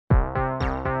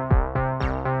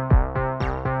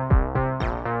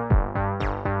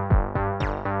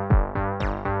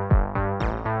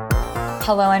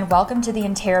Hello and welcome to the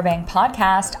Interrobang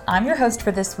podcast. I'm your host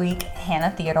for this week, Hannah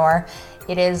Theodore.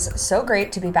 It is so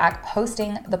great to be back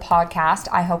hosting the podcast.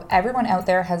 I hope everyone out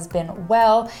there has been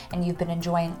well and you've been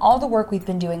enjoying all the work we've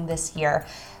been doing this year.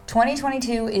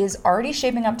 2022 is already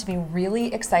shaping up to be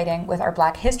really exciting with our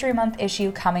Black History Month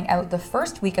issue coming out the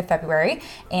first week of February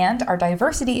and our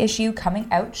diversity issue coming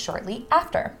out shortly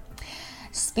after.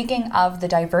 Speaking of the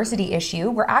diversity issue,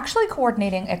 we're actually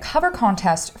coordinating a cover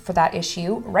contest for that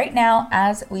issue right now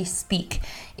as we speak.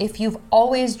 If you've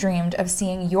always dreamed of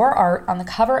seeing your art on the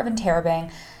cover of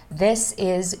Interrobang, this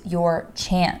is your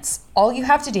chance. All you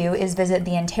have to do is visit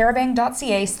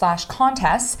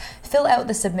theinterrobang.ca/contests, fill out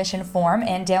the submission form,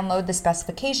 and download the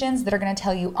specifications that are going to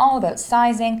tell you all about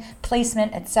sizing,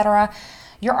 placement, etc.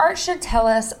 Your art should tell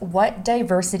us what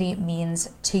diversity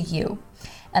means to you.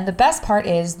 And the best part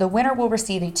is the winner will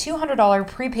receive a $200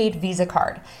 prepaid Visa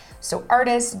card. So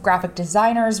artists, graphic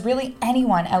designers, really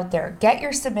anyone out there, get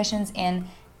your submissions in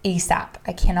ASAP.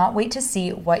 I cannot wait to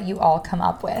see what you all come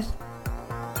up with.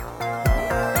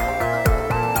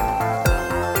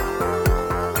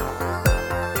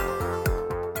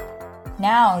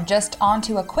 Now, just on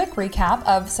to a quick recap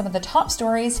of some of the top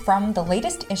stories from the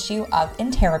latest issue of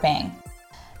Interrobang.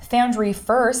 Foundry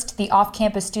First, the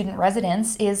off-campus student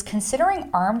residence, is considering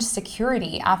armed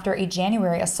security after a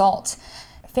January assault.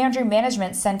 Foundry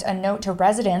management sent a note to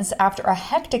residents after a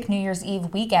hectic New Year's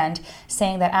Eve weekend,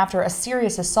 saying that after a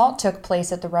serious assault took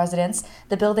place at the residence,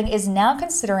 the building is now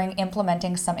considering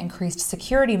implementing some increased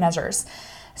security measures.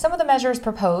 Some of the measures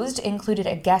proposed included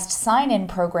a guest sign-in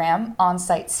program,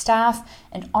 on-site staff,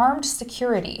 and armed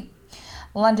security.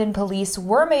 London police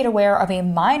were made aware of a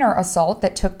minor assault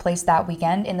that took place that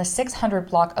weekend in the 600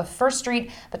 block of First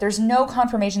Street, but there's no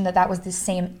confirmation that that was the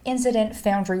same incident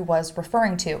Foundry was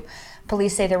referring to.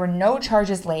 Police say there were no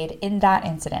charges laid in that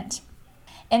incident.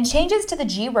 And changes to the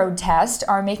G-Road test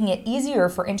are making it easier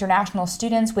for international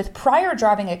students with prior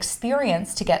driving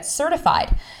experience to get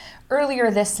certified. Earlier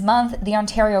this month, the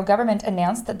Ontario government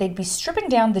announced that they'd be stripping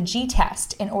down the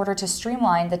G-test in order to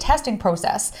streamline the testing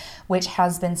process, which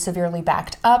has been severely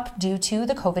backed up due to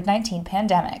the COVID-19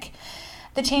 pandemic.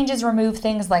 The changes remove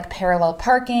things like parallel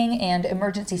parking and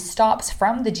emergency stops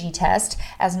from the G-test,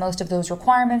 as most of those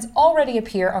requirements already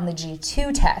appear on the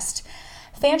G2 test.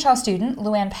 Fanshawe student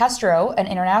Luan Pestro, an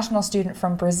international student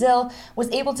from Brazil,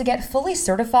 was able to get fully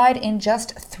certified in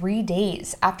just 3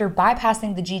 days after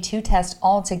bypassing the G2 test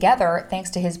altogether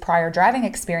thanks to his prior driving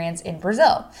experience in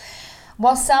Brazil.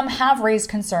 While some have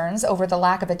raised concerns over the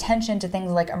lack of attention to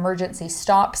things like emergency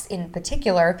stops in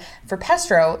particular, for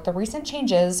Pestro, the recent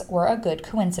changes were a good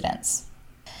coincidence.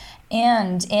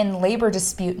 And in labor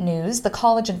dispute news, the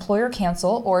College Employer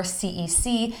Council, or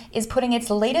CEC, is putting its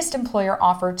latest employer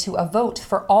offer to a vote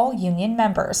for all union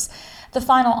members. The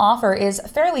final offer is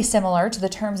fairly similar to the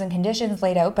terms and conditions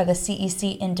laid out by the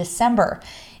CEC in December.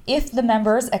 If the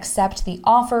members accept the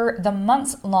offer, the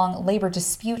months-long labor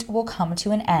dispute will come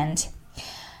to an end.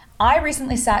 I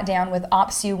recently sat down with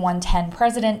OPSEU 110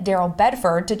 President Daryl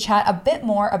Bedford to chat a bit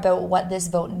more about what this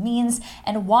vote means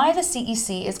and why the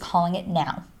CEC is calling it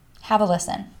now. Have a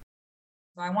listen.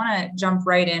 I want to jump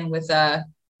right in with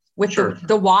Sure.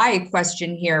 the why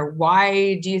question here.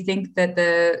 Why do you think that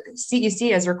the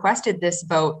CEC has requested this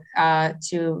vote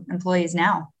to employees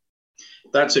now?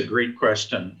 That's a great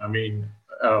question. I mean,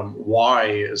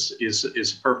 why is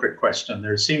a perfect question.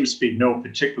 There seems to be no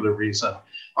particular reason.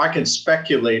 I can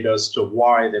speculate as to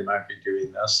why they might be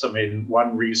doing this. I mean,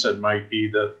 one reason might be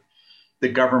that the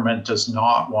government does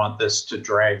not want this to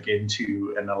drag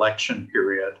into an election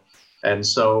period. And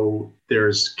so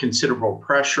there's considerable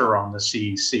pressure on the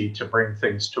CEC to bring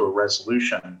things to a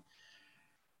resolution.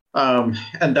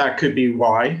 And that could be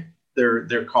why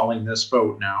they're calling this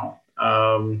vote now.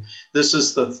 This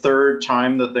is the third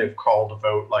time that they've called a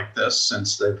vote like this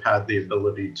since they've had the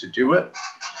ability to do it.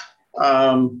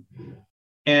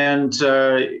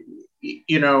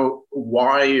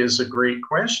 Why is a great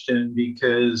question,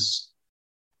 because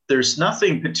there's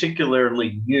nothing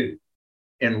particularly new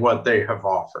in what they have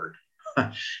offered.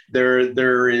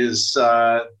 There's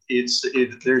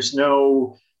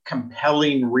no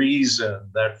compelling reason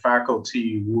that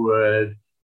faculty would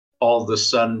all of a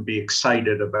sudden be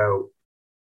excited about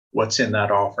what's in that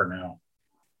offer now.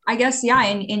 I guess, yeah,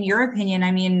 in your opinion,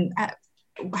 I mean,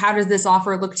 how does this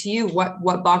offer look to you?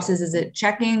 What boxes is it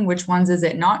checking? Which ones is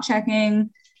it not checking?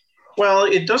 Well,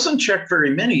 it doesn't check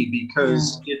very many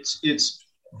because it's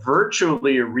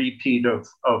virtually a repeat of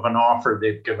an offer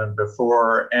they've given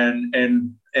before, and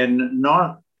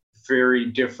not very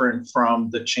different from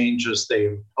the changes they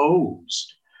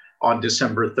imposed on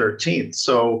December 13th.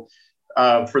 So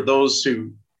for those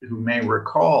who who may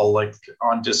recall, like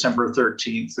on December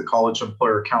 13th, the College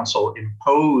Employer Council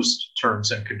imposed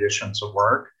terms and conditions of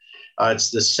work.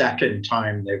 It's the second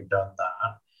time they've done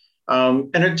that.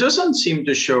 And it doesn't seem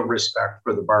to show respect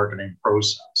for the bargaining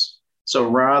process. So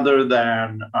rather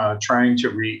than trying to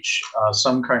reach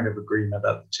some kind of agreement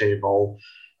at the table,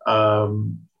 they're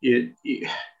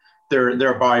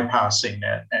bypassing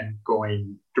it and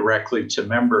going directly to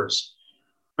members.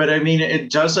 But I mean,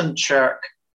 it doesn't check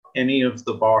any of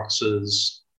the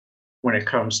boxes when it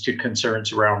comes to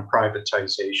concerns around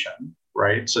privatization,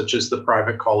 right? Such as the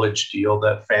private college deal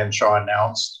that Fanshawe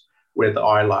announced with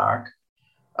ILAC.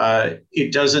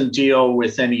 It doesn't deal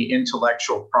with any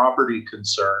intellectual property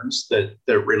concerns that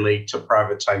relate to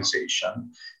privatization.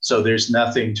 So there's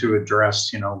nothing to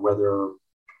address, whether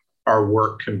our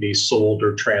work can be sold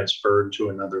or transferred to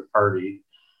another party.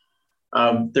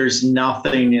 There's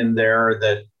nothing in there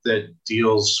that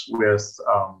deals with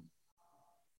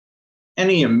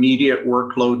any immediate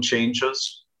workload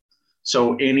changes.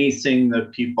 So anything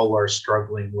that people are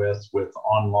struggling with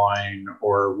online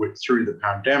or through the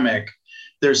pandemic,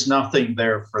 there's nothing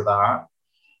there for that.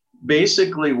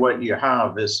 Basically, what you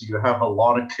have is you have a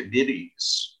lot of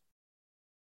committees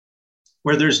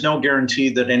where there's no guarantee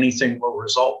that anything will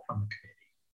result from the committee.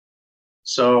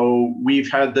 So we've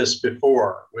had this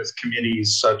before with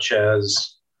committees such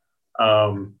as,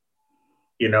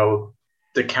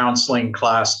 the Counseling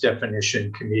Class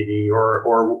Definition Committee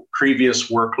or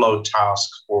previous Workload Task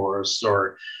Force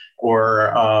or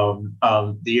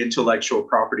the Intellectual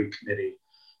Property Committee.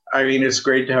 I mean, it's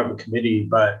great to have a committee,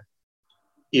 but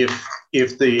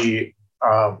if the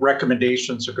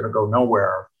recommendations are going to go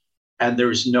nowhere and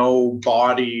there's no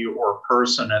body or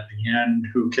person at the end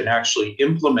who can actually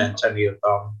implement any of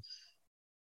them,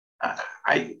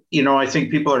 I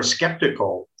think people are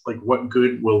skeptical, like what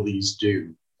good will these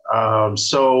do?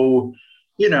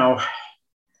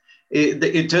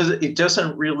 It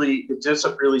doesn't really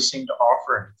seem to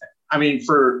offer anything. I mean,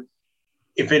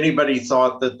 if anybody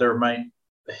thought that there might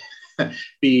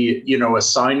be, a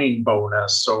signing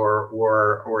bonus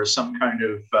or some kind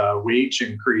of wage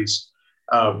increase,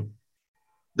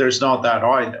 there's not that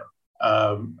either.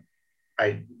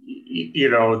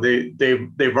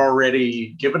 They've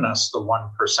already given us the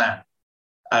 1%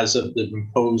 as of the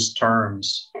imposed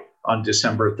terms on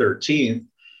December 13th.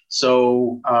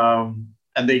 So,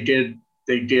 and they did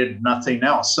nothing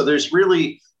else. So there's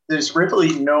really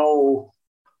no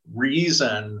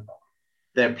reason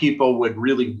that people would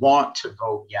really want to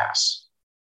vote yes.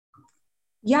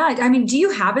 Yeah, I mean, do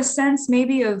you have a sense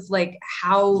maybe of like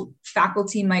how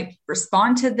faculty might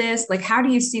respond to this? Like, how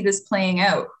do you see this playing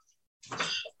out?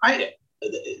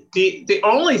 The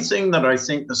only thing that I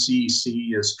think the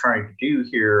CEC is trying to do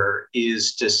here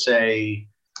is to say,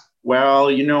 well,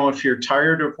 if you're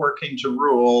tired of working to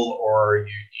rule, or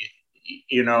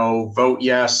you vote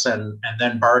yes and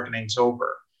then bargaining's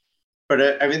over.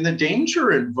 But I mean, the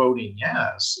danger in voting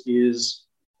yes is,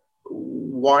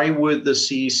 why would the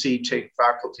CEC take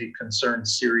faculty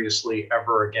concerns seriously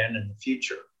ever again in the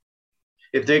future?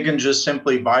 If they can just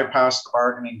simply bypass the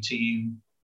bargaining team,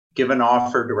 give an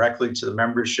offer directly to the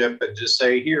membership and just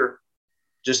say, here,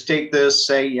 just take this,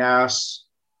 say yes,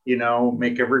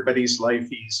 make everybody's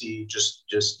life easy, just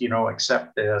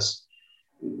accept this.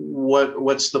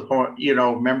 What's the point?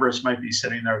 Members might be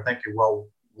sitting there thinking, well,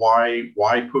 why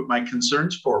put my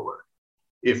concerns forward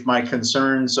if my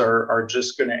concerns are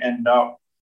just going to end up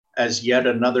as yet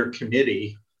another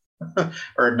committee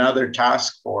or another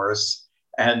task force,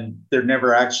 and they're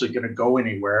never actually going to go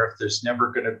anywhere if there's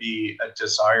never going to be a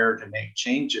desire to make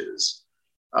changes.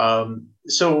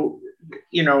 So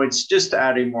it's just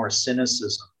adding more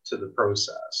cynicism to the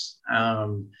process.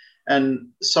 And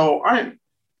so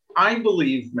I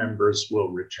believe members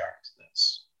will reject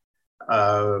this.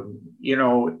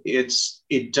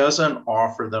 It doesn't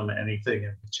offer them anything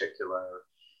in particular.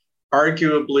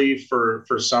 Arguably for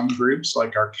some groups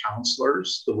like our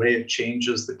counselors, the way it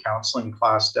changes the counseling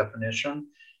class definition,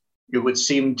 it would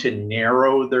seem to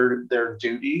narrow their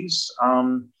duties.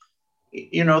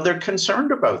 They're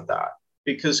concerned about that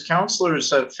because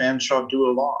counselors at Fanshawe do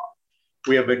a lot.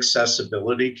 We have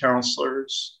accessibility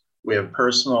counselors, we have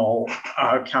personal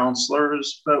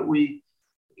counselors, but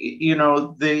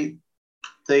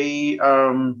they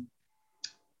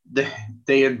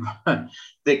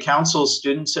counsel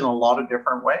students in a lot of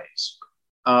different ways.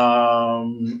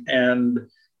 And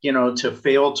to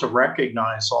fail to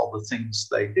recognize all the things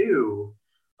they do,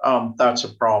 that's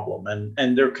a problem.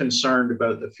 And they're concerned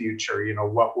about the future.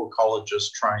 What will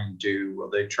colleges try and do?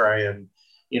 Will they try and,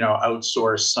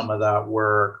 outsource some of that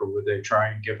work, or would they try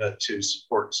and give it to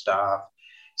support staff?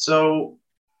 So,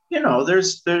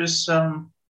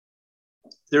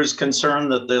 there's concern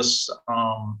that this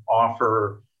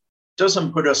offer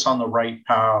doesn't put us on the right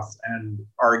path and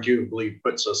arguably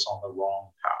puts us on the wrong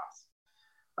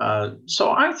path.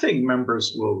 So I think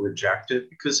members will reject it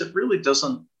because it really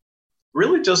doesn't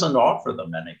offer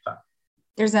them anything.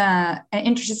 There's an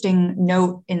interesting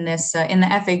note in this in the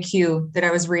FAQ that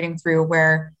I was reading through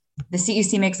where the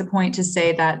CEC makes a point to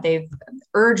say that they've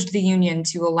urged the union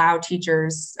to allow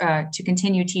teachers to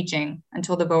continue teaching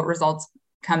until the vote results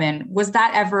come in. Was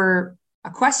that ever a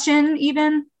question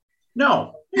even?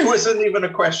 No, it wasn't even a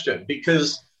question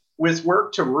because with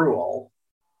work to rule,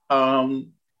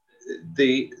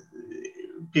 the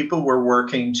people were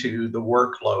working to the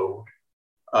workload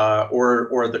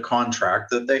or the contract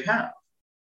that they have.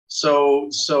 So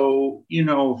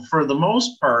for the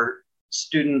most part,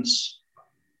 students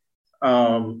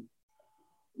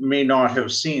may not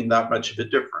have seen that much of a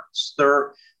difference.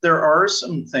 There are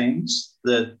some things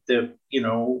that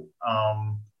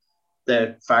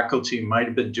that faculty might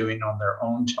have been doing on their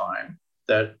own time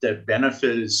that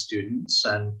benefited students,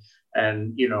 and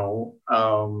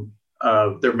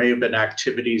there may have been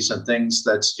activities and things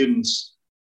that students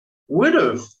would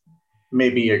have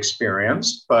maybe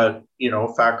experienced, but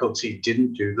faculty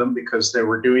didn't do them because they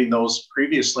were doing those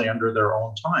previously under their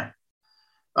own time.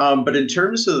 But in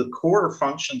terms of the core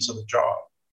functions of the job,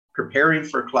 preparing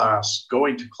for class,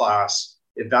 going to class,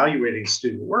 evaluating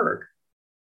student work,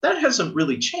 that hasn't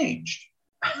really changed.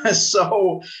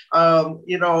 So, I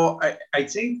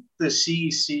think the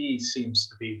CEC seems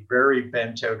to be very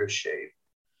bent out of shape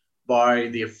by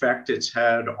the effect it's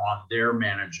had on their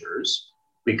managers,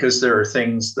 because there are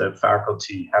things that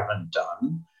faculty haven't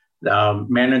done.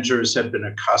 Managers have been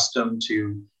accustomed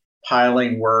to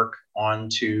piling work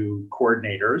onto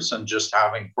coordinators and just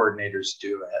having coordinators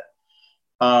do it.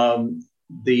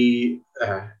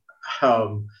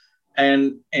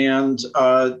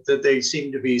 That they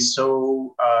seem to be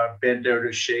so bent out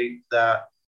of shape that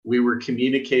we were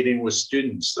communicating with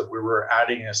students that we were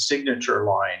adding a signature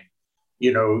line,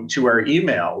 to our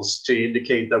emails to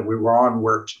indicate that we were on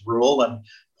work to rule, and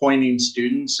pointing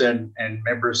students and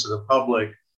members of the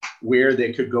public where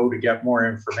they could go to get more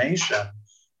information.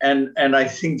 And I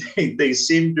think they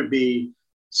seem to be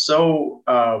so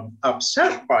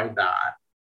upset by that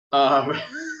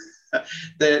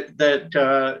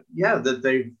that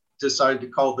they've decided to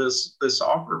call this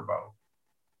offer vote.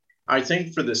 I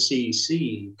think for the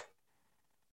CEC,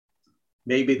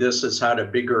 maybe this has had a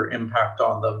bigger impact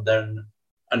on them than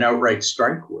an outright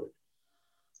strike would.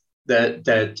 That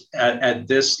at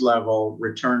this level,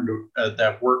 return to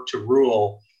that work to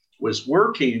rule was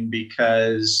working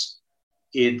because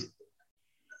it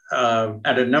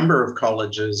at a number of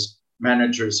colleges,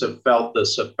 managers have felt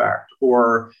this effect,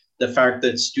 or the fact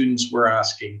that students were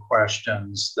asking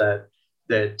questions that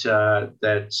they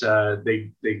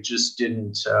just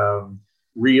didn't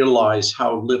realize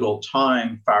how little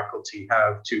time faculty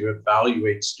have to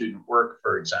evaluate student work,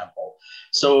 for example.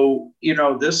 So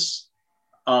this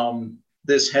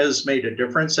has made a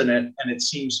difference, and it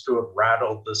seems to have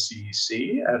rattled the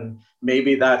CEC, and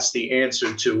maybe that's the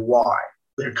answer to why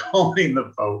they're calling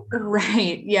the vote.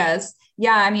 Right. Yes.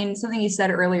 Yeah. I mean, something you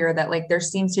said earlier that there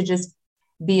seems to just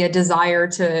be a desire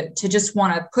to just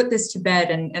want to put this to bed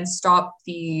and stop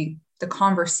the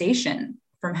conversation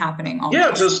from happening.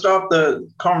 To stop the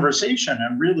conversation.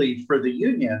 And really, for the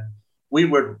union, we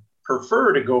would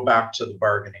prefer to go back to the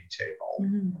bargaining table,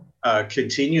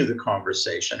 continue the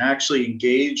conversation, actually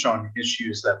engage on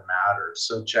issues that matter,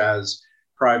 such as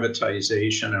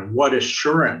privatization and what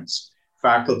assurance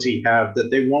faculty have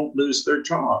that they won't lose their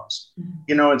jobs.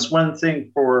 It's one thing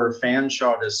for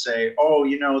Fanshawe to say,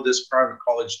 this private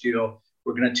college deal,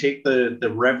 we're going to take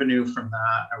the revenue from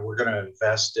that and we're going to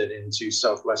invest it into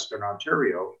Southwestern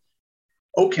Ontario.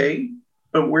 Okay,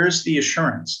 but where's the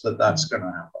assurance that that's going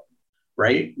to happen,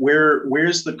 right?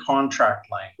 Where's the contract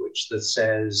language that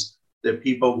says that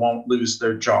people won't lose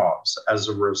their jobs as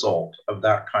a result of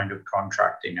that kind of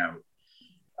contracting out?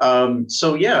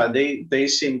 They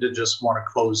seem to just want to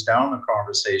close down the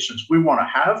conversations. We want to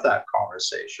have that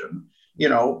conversation.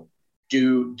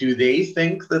 Do they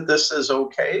think that this is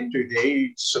okay? Do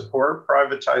they support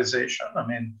privatization? I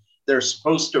mean, they're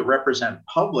supposed to represent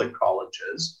public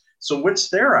colleges. So what's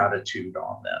their attitude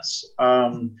on this?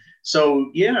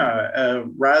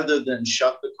 Rather than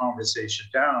shut the conversation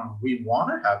down, we want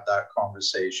to have that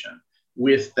conversation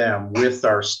with them, with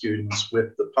our students,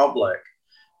 with the public.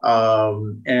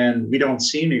 And we don't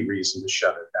see any reason to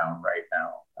shut it down right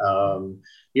now.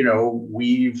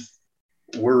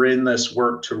 We're in this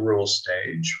work to rule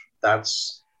stage.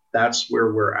 That's That's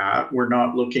where we're at. We're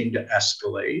not looking to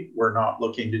escalate. We're not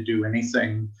looking to do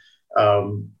anything,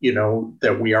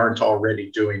 that we aren't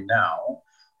already doing now.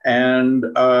 And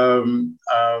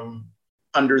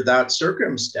under that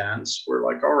circumstance, we're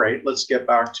like, all right, let's get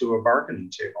back to a bargaining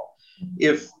table.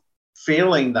 If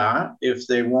failing that, if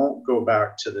they won't go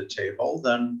back to the table,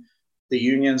 then the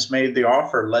union's made the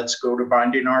offer, let's go to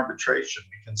binding arbitration.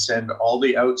 We can send all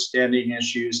the outstanding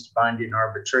issues to binding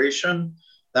arbitration.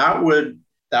 That would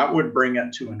bring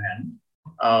it to an end.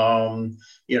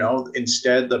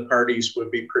 Instead, the parties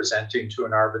would be presenting to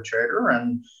an arbitrator,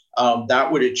 and that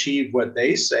would achieve what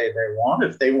they say they want.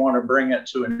 If they want to bring it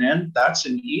to an end, that's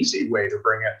an easy way to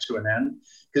bring it to an end,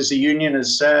 because the union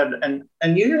has said, and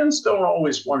unions don't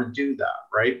always want to do that,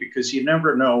 right? Because you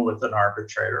never know with an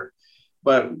arbitrator.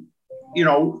 But,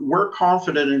 we're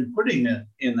confident in putting it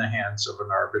in the hands of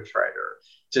an arbitrator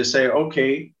to say,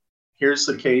 okay, here's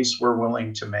the case we're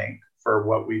willing to make for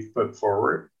what we've put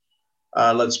forward.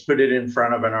 Let's put it in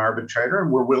front of an arbitrator, and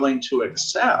we're willing to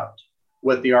accept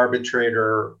what the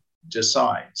arbitrator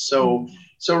decides. So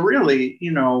really,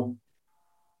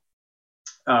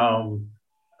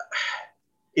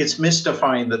 it's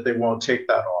mystifying that they won't take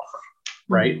that offer,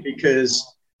 right? Because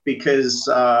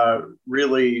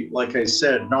really, like I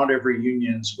said, not every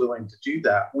union is willing to do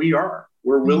that. We're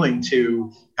willing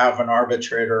to have an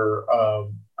arbitrator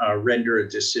render a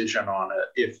decision on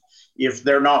it. If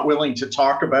they're not willing to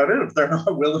talk about it, if they're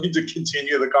not willing to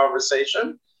continue the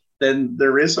conversation, then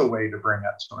there is a way to bring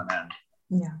it to an end.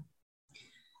 Yeah.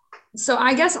 So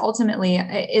I guess ultimately,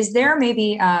 is there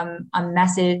maybe a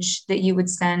message that you would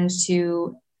send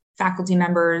to faculty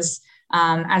members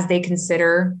as they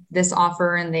consider this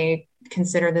offer and they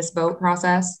consider this vote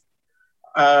process?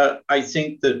 I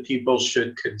think that people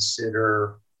should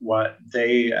consider what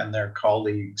they and their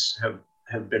colleagues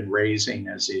have been raising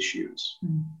as issues.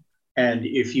 Mm-hmm. And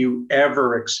if you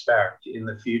ever expect in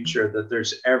the future that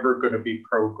there's ever going to be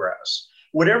progress,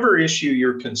 whatever issue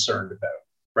you're concerned about,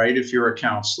 right? If you're a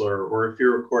counselor, or if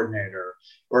you're a coordinator,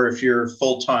 or if you're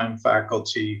full-time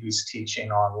faculty who's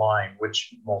teaching online,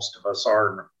 which most of us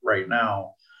are right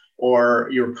now, or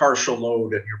you're partial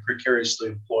load and you're precariously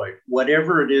employed,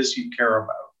 whatever it is you care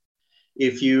about,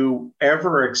 if you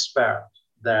ever expect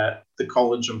that the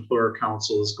College Employer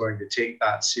Council is going to take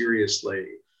that seriously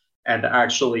and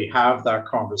actually have that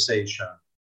conversation,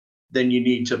 then you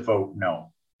need to vote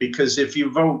no. Because if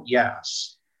you vote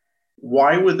yes,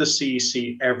 why would the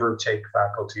CEC ever take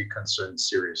faculty concerns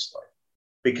seriously?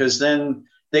 Because then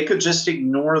they could just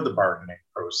ignore the bargaining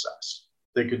process.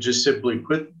 They could just simply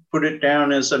put it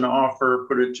down as an offer,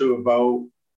 put it to a vote.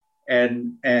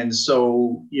 And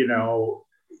so,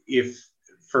 if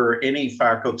for any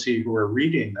faculty who are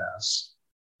reading this,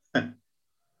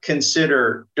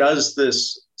 consider, does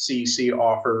this CEC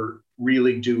offer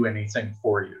really do anything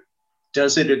for you?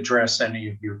 Does it address any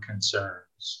of your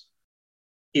concerns?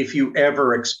 If you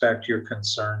ever expect your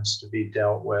concerns to be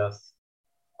dealt with,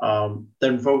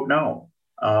 then vote no.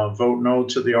 Vote no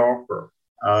to the offer.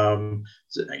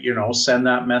 Send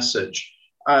that message.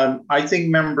 I think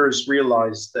members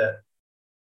realize that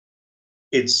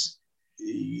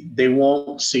they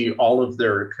won't see all of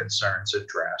their concerns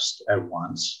addressed at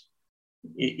once.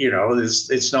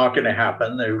 It's not going to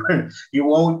happen. You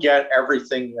won't get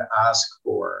everything you ask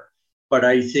for. But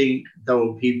I think,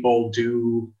 though, people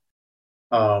do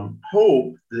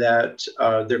hope that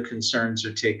their concerns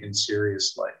are taken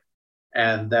seriously,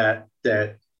 and that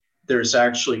there's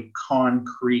actually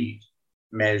concrete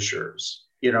measures,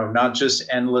 not just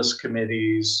endless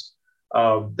committees,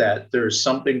 that there's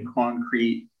something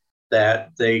concrete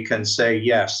that they can say,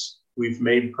 yes, we've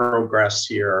made progress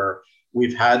here.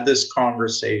 We've had this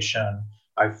conversation.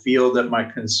 I feel that my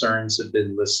concerns have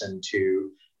been listened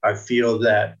to. I feel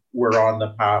that we're on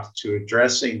the path to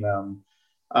addressing them.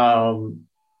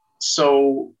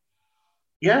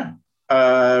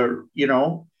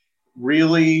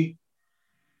 Really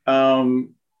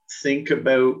think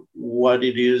about what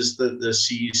it is that the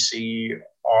CEC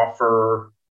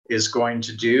offer is going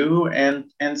to do,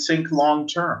 and think long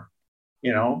term.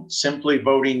 Simply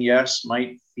voting yes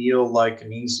might feel like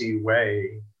an easy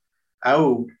way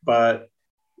out, but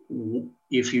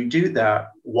if you do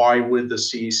that, why would the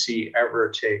CEC ever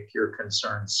take your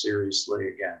concerns seriously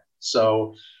again?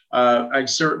 So I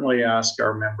certainly ask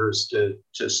our members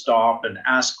to stop and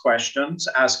ask questions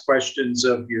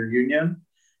of your union,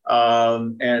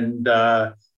 and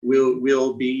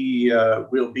we'll be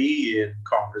in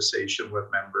conversation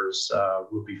with members.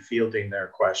 We'll be fielding their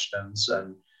questions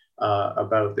and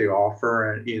about the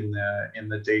offer in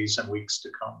the days and weeks to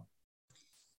come.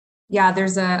 Yeah,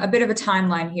 there's a bit of a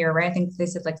timeline here, right? I think they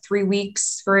said like 3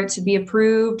 weeks for it to be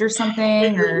approved or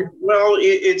something, or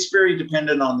It's very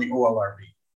dependent on the OLRB,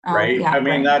 right? yeah, I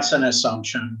mean, right. that's an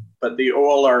assumption, but the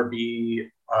OLRB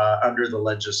under the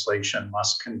legislation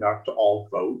must conduct all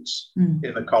votes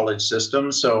in the college system.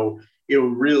 So it will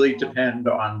really depend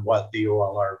on what the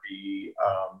OLRB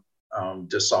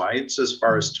decides as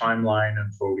far as timeline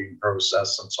and voting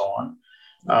process and so on.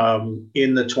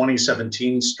 In the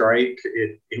 2017 strike,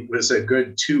 it was a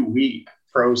good 2-week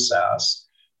process,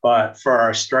 but for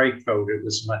our strike vote, it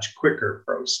was a much quicker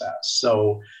process.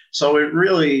 So it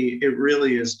really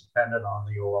is dependent on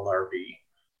the OLRB.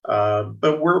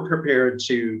 But we're prepared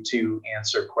to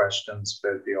answer questions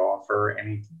about the offer,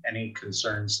 any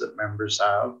concerns that members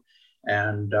have,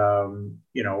 and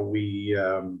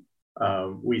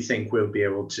we think we'll be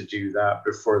able to do that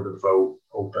before the vote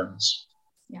opens.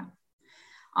 Yeah.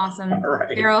 Awesome. All right.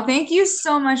 Daryl, thank you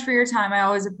so much for your time. I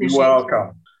always appreciate it. You're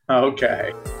welcome.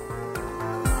 Okay.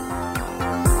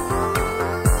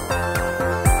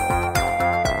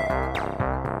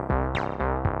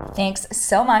 Thanks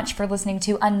so much for listening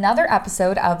to another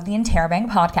episode of the Interrobang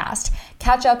podcast.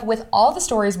 Catch up with all the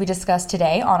stories we discussed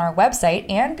today on our website,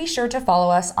 and be sure to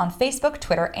follow us on Facebook,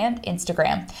 Twitter, and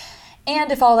Instagram.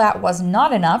 And if all that was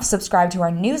not enough, subscribe to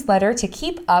our newsletter to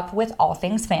keep up with all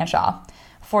things Fanshawe.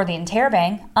 For the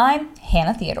Interrobang, I'm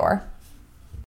Hannah Theodore.